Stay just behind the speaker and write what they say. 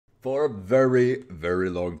For a very, very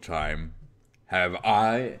long time have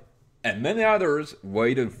I and many others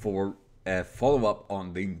waited for a follow-up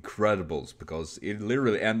on The Incredibles because it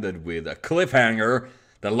literally ended with a cliffhanger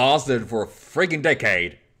that lasted for a freaking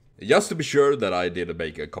decade. Just to be sure that I didn't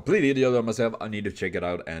make a complete idiot of myself, I need to check it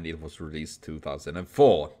out, and it was released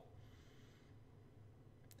 2004.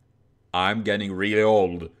 I'm getting really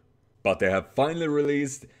old, but they have finally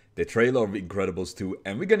released the trailer of Incredibles 2,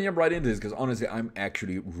 and we're gonna jump right into this because honestly I'm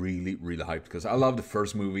actually really hyped because I love the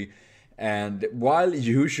first movie, and while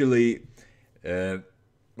usually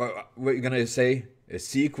what you're gonna say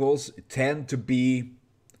sequels tend to be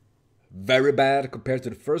very bad compared to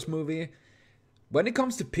the first movie, when it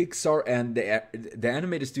comes to Pixar and the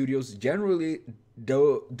animated studios, generally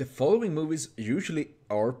though the following movies usually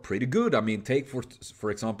are pretty good. I mean, take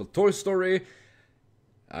for example Toy Story.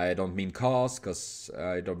 I don't mean cast, because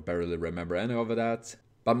I don't barely remember any of that.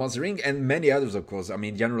 But Monster Inc. and many others, of course. I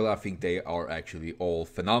mean, generally, I think they are actually all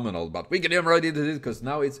phenomenal. But we can jump right into this, because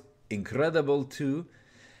now it's Incredible 2.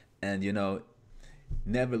 And, you know,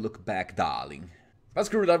 never look back, darling. But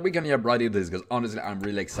screw that, we can jump right into this, because honestly, I'm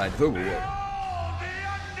really excited. Fuck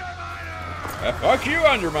you,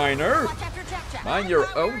 Underminer! Mind your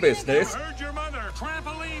own business.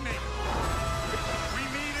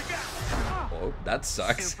 Oh, that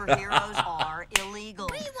sucks. Superheroes are illegal.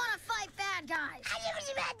 We want to fight bad guys.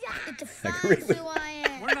 It defines Really? who I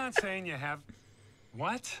am. We're not saying you have...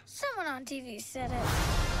 What? Someone on TV said it.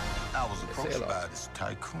 I was approached by this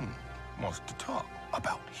tycoon. Wants to talk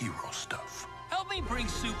about hero stuff. Help me bring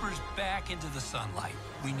supers back into the sunlight.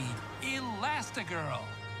 We need Elastigirl.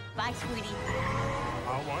 Bye, sweetie.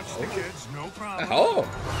 I'll watch the kids, no problem. Oh!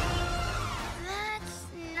 That's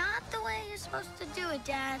not the way you're supposed to do it,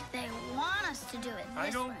 Dad. They want us to do it this I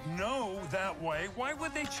don't way. know that way. Why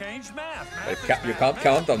would they change math? You can't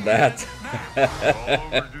count on that.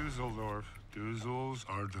 All over Dusseldorf. Duzzles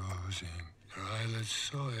are dozing. Their eyelids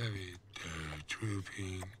so heavy, they're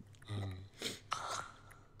drooping.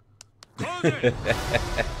 Close it!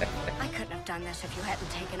 I couldn't have done this if you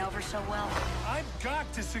hadn't taken over so well. I've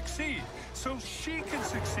got to succeed, so she can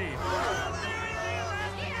succeed.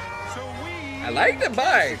 So we... I like the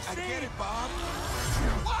bites. I get it, Bob.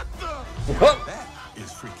 What the? What? That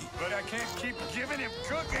is freaky. But I can't keep giving him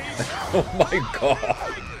cookies. Oh my god.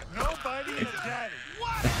 Nobody is daddy.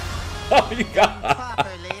 What? Oh my god.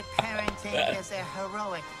 Properly, parenting is a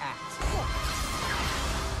heroic act.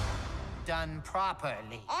 Done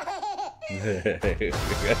properly.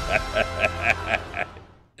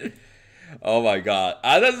 Oh my god.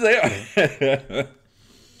 I don't say.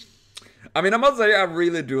 I mean, I must say I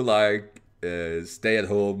really do like Stay at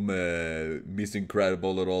Home, Miss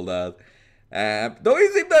Incredible, and all that. Though he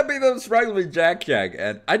seemed to be struggling with Jack,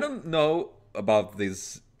 and I don't know about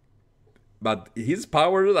this, but his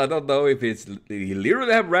powers, I don't know if he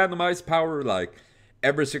literally have randomized power, like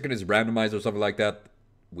every second is randomized or something like that,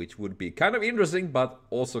 which would be kind of interesting, but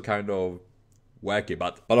also kind of wacky.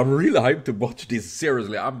 But I'm really hyped to watch this,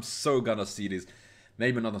 seriously. I'm so gonna see this.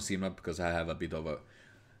 Maybe not on cinema, because I have a bit of a...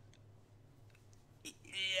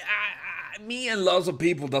 me and lots of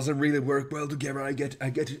people doesn't really work well together. I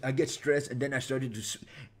get stressed, and then I started to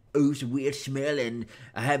ooze a weird smell, and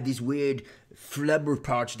I have these weird flubber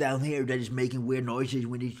parts down here that is making weird noises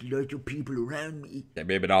when there's lots of people around me. Yeah,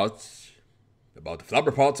 maybe not about the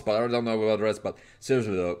flubber parts, but I don't know about the rest. But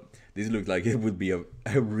seriously though, this looked like it would be a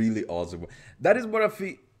really awesome one. That is what I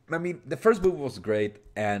feel. I mean, the first movie was great,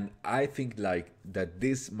 and I think like that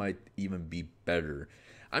this might even be better.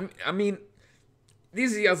 I mean,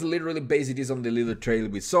 this is just literally based this on the little trailer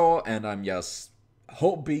we saw, and I'm just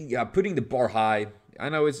hoping, putting the bar high. I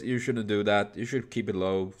know you shouldn't do that. You should keep it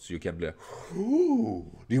low so you can be like, ooh,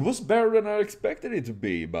 it was better than I expected it to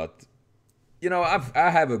be. But you know, I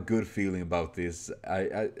have a good feeling about this.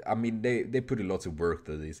 I mean, they put a lot of work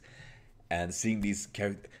to this, and seeing these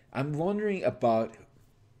characters, I'm wondering about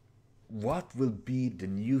what will be the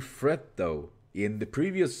new threat though. In the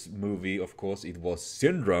previous movie, of course, it was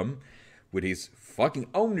Syndrome with his fucking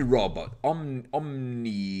Omni robot,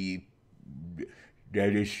 Omni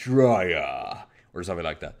the Destroyer, or something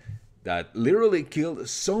like that, that literally killed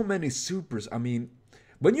so many supers. I mean,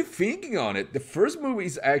 when you're thinking on it, the first movie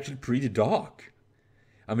is actually pretty dark.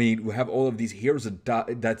 I mean, we have all of these heroes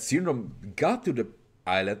that Syndrome got to the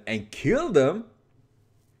island and killed them.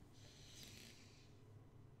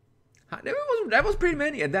 That was pretty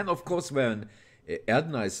many. And then, of course, when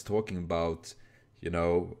Edna is talking about, you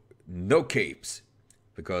know, no capes,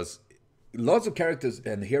 because lots of characters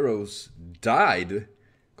and heroes died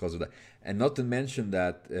because of that. And not to mention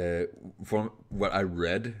that, from what I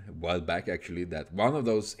read a while back actually, that one of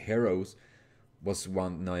those heroes was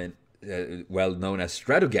one well known as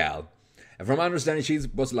Stratogal. And from my understanding, she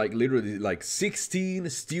was like literally like 16, a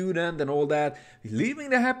student and all that, living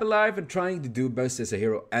the happy life and trying to do best as a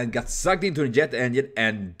hero, and got sucked into a jet engine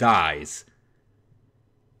and dies.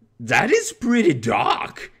 That is pretty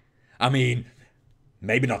dark. I mean,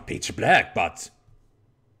 maybe not pitch black, but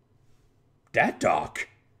that dark.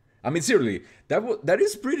 I mean, seriously, that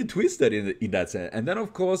is pretty twisted in that sense. And then,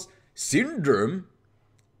 of course, Syndrome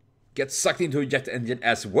gets sucked into a jet engine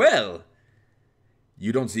as well.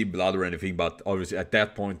 You don't see blood or anything, but obviously at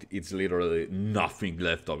that point, it's literally nothing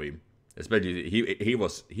left of him. Especially,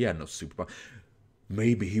 he had no superpower.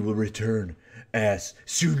 Maybe he will return as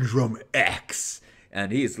Syndrome X.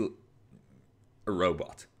 And he is a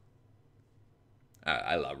robot.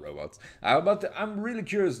 I love robots. But I'm really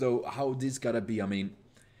curious, though, how this gotta be. I mean,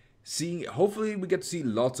 hopefully we get to see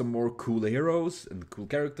lots of more cool heroes and cool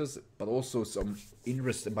characters, but also some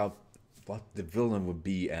interest about what the villain would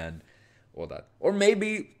be and all that. Or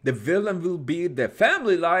maybe the villain will be the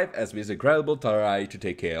family life, as Mr. Incredible try to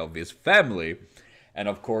take care of his family. And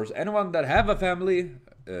of course, anyone that have a family,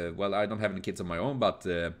 well, I don't have any kids of my own, but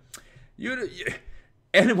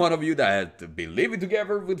any one of you that have been living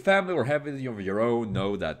together with family or having of your own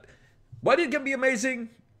know that while it can be amazing,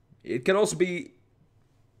 it can also be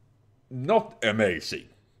not amazing.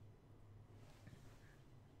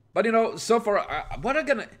 But you know, so far,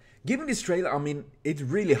 given this trailer, I mean, it's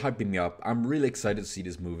really hyping me up. I'm really excited to see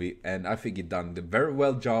this movie, and I think it done the very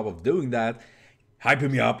well job of doing that,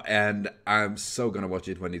 hyping me up, and I'm so gonna watch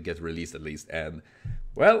it when it gets released at least. And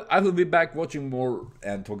well, I will be back watching more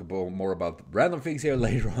and talk about more about random things here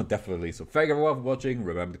later on, definitely. So thank everyone for watching.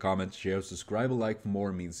 Remember to comment, share, subscribe, and like for more.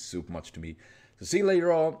 It means super much to me. So see you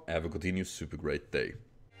later on. Have a continued super great day.